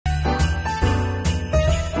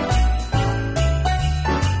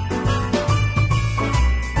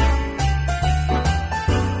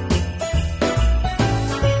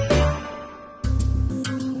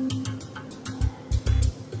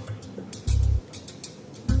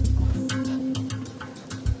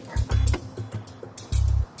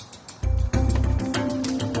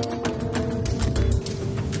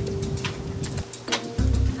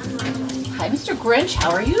Grinch, how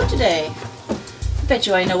are you today? I bet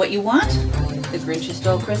you I know what you want. The Grinch who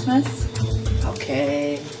stole Christmas?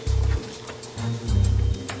 Okay.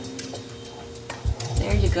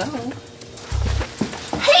 There you go.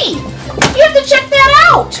 Hey! You have to check that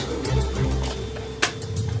out!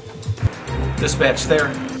 Dispatch there.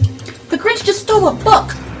 The Grinch just stole a book.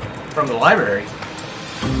 From the library?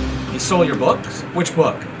 He stole your books? Which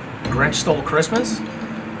book? Grinch Stole Christmas?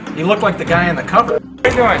 He looked like the guy on the cover. What are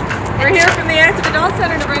you doing? We're here from the Active Adult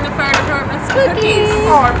Center to bring the fire department some cookies.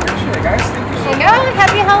 Oh, I appreciate it, guys. Thank you so much. There you go.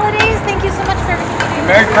 Happy holidays. Thank you so much for everything.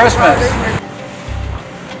 Merry Christmas.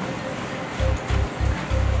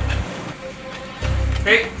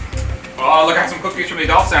 Hey, well, look at some cookies from the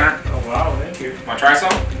Adult Center. Oh, wow. Thank you. Want to try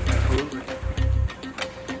some? Absolutely.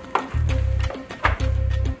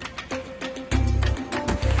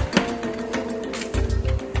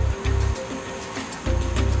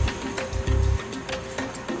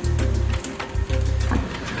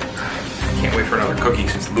 Can't wait for another cookie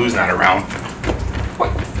since Lou's not around. What?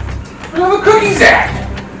 Where are the cookies at?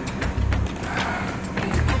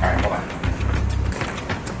 Alright, hold on.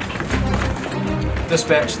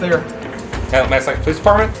 Dispatch there. Madison Police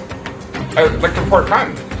Department? I'd like to report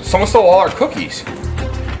crime. Someone stole all our cookies.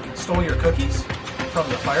 Stole your cookies? From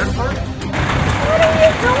the fire department? What are you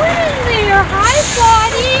doing in there? Hi,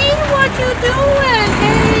 buddy. What you doing?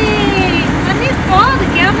 Hey, let me call the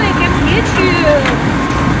camera and come get you.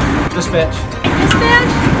 Dispatch. Dispatch,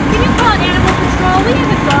 can you call Animal Control? We have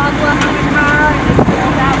a dog left in the car and it's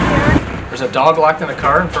cold out here. There's a dog locked in a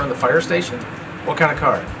car in front of the fire station? What kind of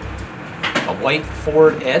car? A white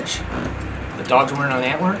Ford Edge? The dog's wearing an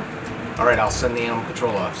antler? Alright, I'll send the animal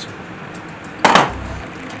control officer.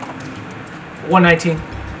 119.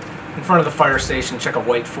 In front of the fire station, check a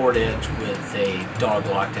white Ford Edge with a dog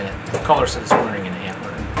locked in it. The caller said it's wearing an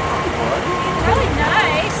antler. Really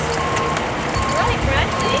nice. Really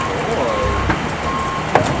friendly.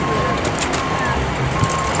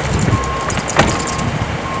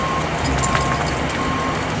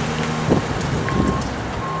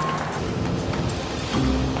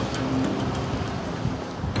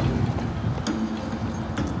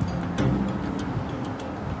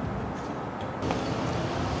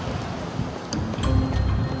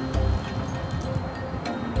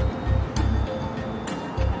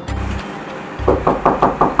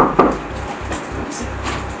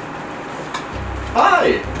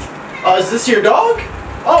 Hi! Is this your dog?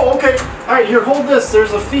 Oh, okay. Alright, here, hold this.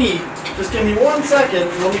 There's a fee. Just give me 1 second.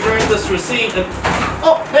 Let me grab this receipt and...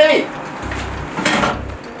 Oh, hey!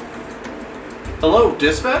 Hello,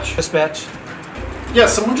 dispatch? Dispatch. Yeah,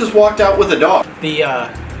 someone just walked out with a dog. The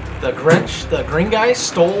Grinch, the green guy,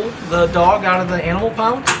 stole the dog out of the animal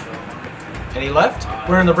pound. And he left,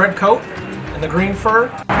 wearing the red coat and the green fur.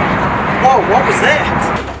 Whoa, what was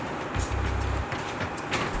that?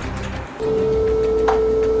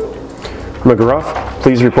 McGruff,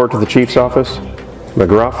 please report to the Chief's office.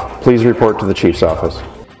 McGruff, please report to the Chief's office.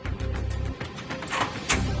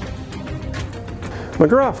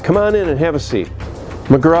 McGruff, come on in and have a seat.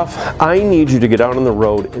 McGruff, I need you to get out on the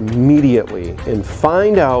road immediately and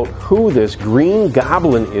find out who this green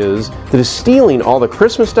goblin is that is stealing all the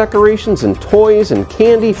Christmas decorations and toys and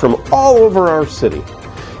candy from all over our city.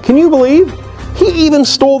 Can you believe? He even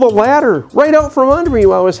stole the ladder right out from under me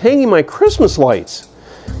while I was hanging my Christmas lights.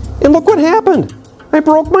 And look what happened. I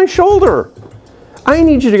broke my shoulder. I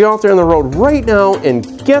need you to go out there on the road right now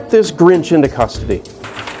and get this Grinch into custody.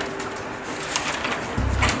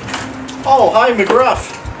 Oh, hi,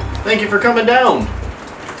 McGruff. Thank you for coming down.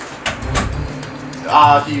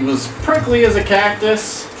 He was prickly as a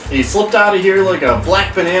cactus. He slipped out of here like a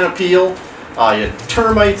black banana peel. He had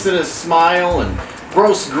termites in his smile and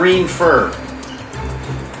gross green fur.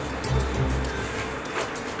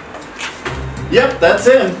 Yep, that's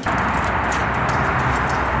him.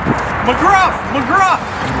 McGruff! McGruff!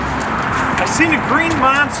 I seen a green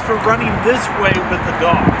monster running this way with the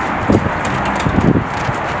dog.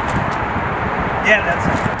 Yeah, that's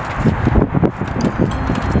it.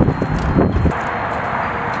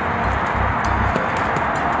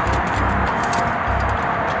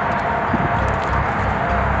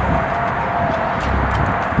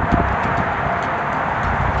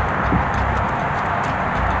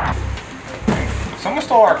 Someone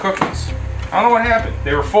stole our cookies. I don't know what happened.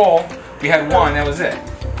 They were full. We had one. That was it.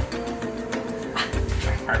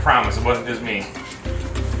 I promise it wasn't just me.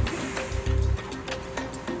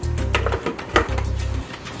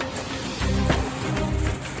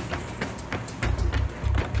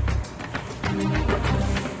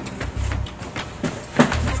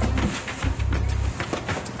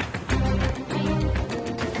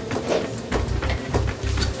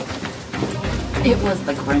 was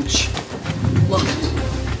the Grinch. Look.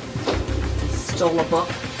 He stole a book.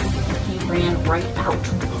 He ran right out.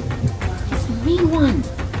 He's a mean one.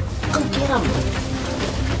 Go get him.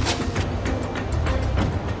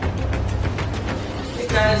 Hey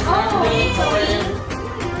guys, outside.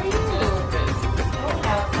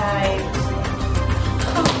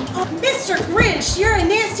 Mr. Grinch, you're a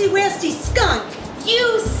nasty, wasty skunk.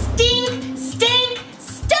 You stink, stink,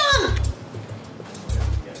 stunk.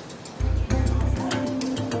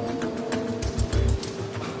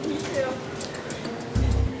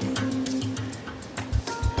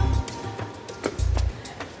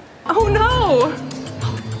 Oh no!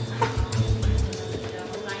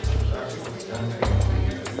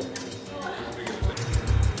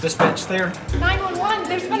 Dispatch there. 911,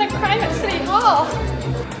 there's been a crime at City Hall.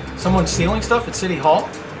 Someone stealing stuff at City Hall?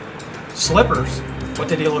 Slippers? What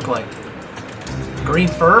did he look like? Green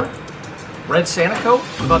fur? Red Santa coat?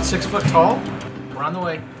 About 6 foot tall? We're on the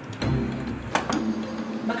way.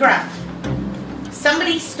 McGruff,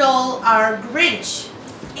 somebody stole our Grinch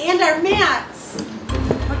and our mats.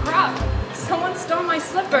 McGruff, someone stole my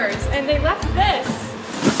slippers and they left this.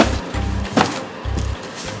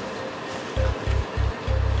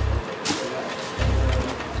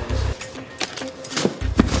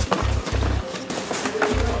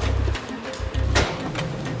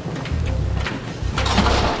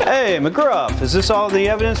 Hey, McGruff, is this all the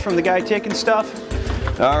evidence from the guy taking stuff?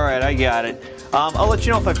 All right, I got it. I'll let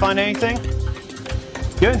you know if I find anything.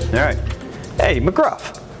 Good? All right. Hey,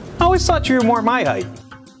 McGruff, I always thought you were more my height.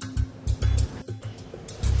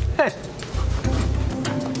 Hey.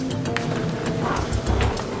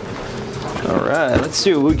 All right, let's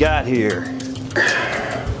see what we got here.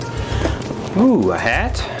 Ooh, a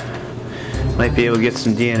hat. Might be able to get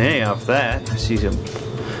some DNA off that. I see some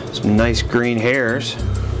nice green hairs.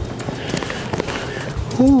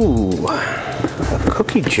 Ooh, a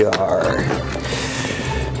cookie jar.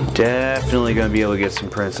 Definitely gonna be able to get some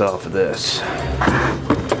prints off of this.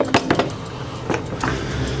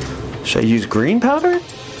 Should I use green powder?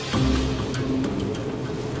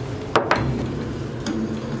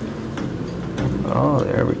 Oh,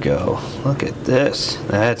 there we go. Look at this.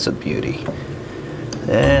 That's a beauty.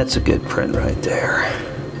 That's a good print right there.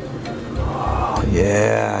 Oh,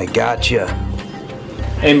 yeah, I gotcha.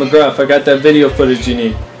 Hey McGruff, I got that video footage you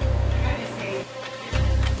need.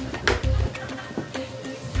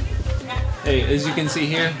 Hey, as you can see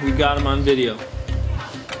here, we got him on video.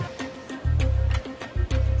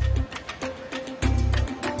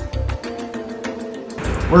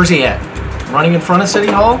 Where's he at? Running in front of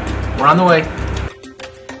City Hall? We're on the way.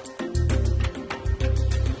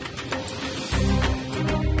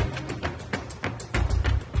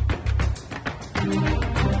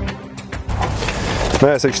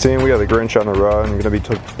 Matt 16, we got the Grinch on the run. I'm going to be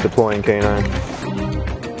deploying K9.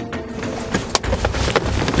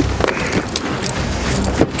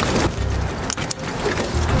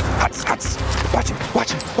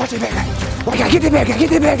 Watch it, bad guy. Get the bad guy, get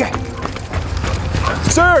the bad guy.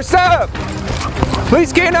 Sir, stop!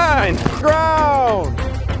 Please K9! Ground!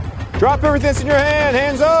 Drop everything that's in your hand,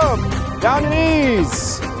 hands up! Down your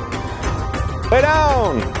knees! Lay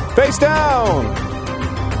down! Face down!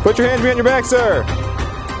 Put your hands behind your back, sir.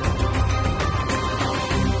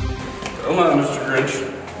 Come on, Mr. Grinch.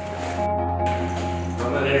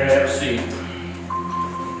 Come in here and have a seat.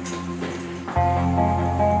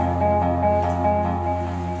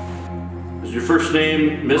 Is your first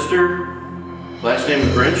name Mr.? Last name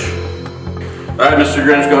Grinch? Alright, Mr.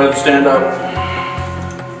 Grinch, go ahead and stand up.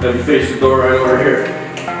 Have you face the door right over here.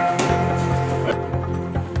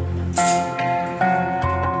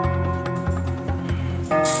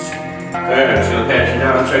 Alright, I'm just going to pat you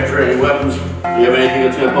down and check for any weapons. Do you have anything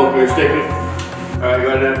that's going to poke me or stick me? Alright, go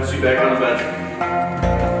ahead and have a seat back on the bench.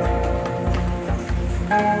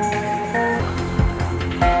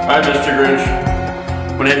 Alright, Mr. Grinch.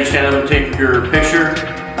 I'm going to have you stand up and take your picture.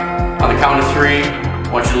 On the count of 3,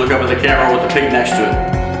 I want you to look up at the camera with the pig next to it.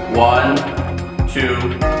 1, 2,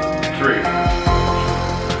 3.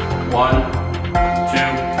 1, 2,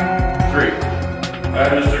 3.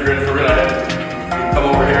 Alright, Mr. Grinch, we're going to have you come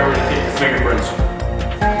over here. We're going to take your fingerprints.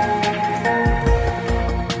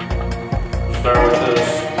 Start with this.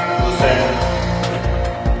 The same.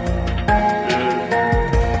 Good.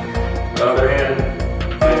 The other hand.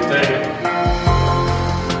 Same thing.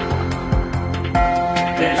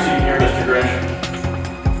 Take a seat here, Mr. Grinch.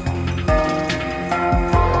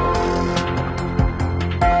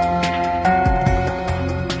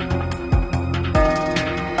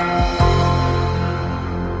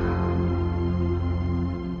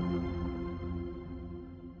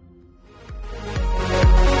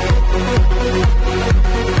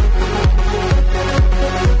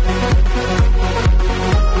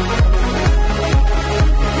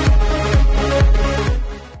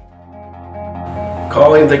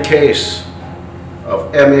 the case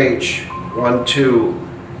of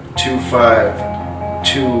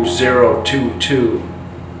MH12252022,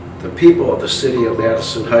 the people of the city of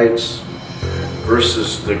Madison Heights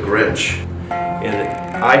versus the Grinch. And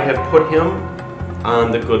I have put him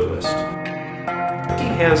on the good list. He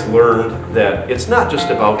has learned that it's not just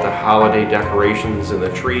about the holiday decorations and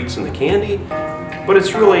the treats and the candy, but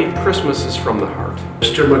it's really Christmas is from the heart.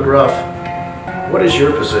 Mr. McGruff, what is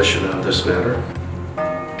your position on this matter?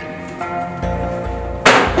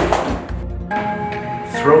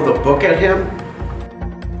 Throw the book at him?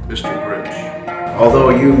 Mr. Grinch,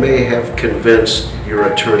 although you may have convinced your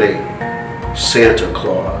attorney, Santa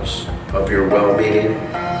Claus, of your well-meaning,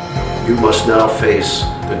 you must now face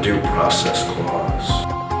the due process clause.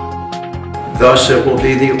 Thus, it will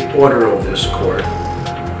be the order of this court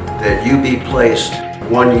that you be placed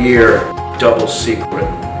 1 year double secret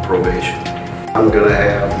probation. I'm gonna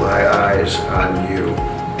have my eyes on you.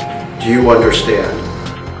 Do you understand?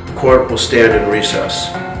 The court will stand in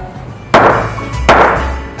recess.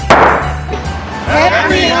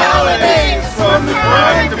 Happy holidays from the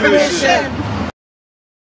Crime Commission!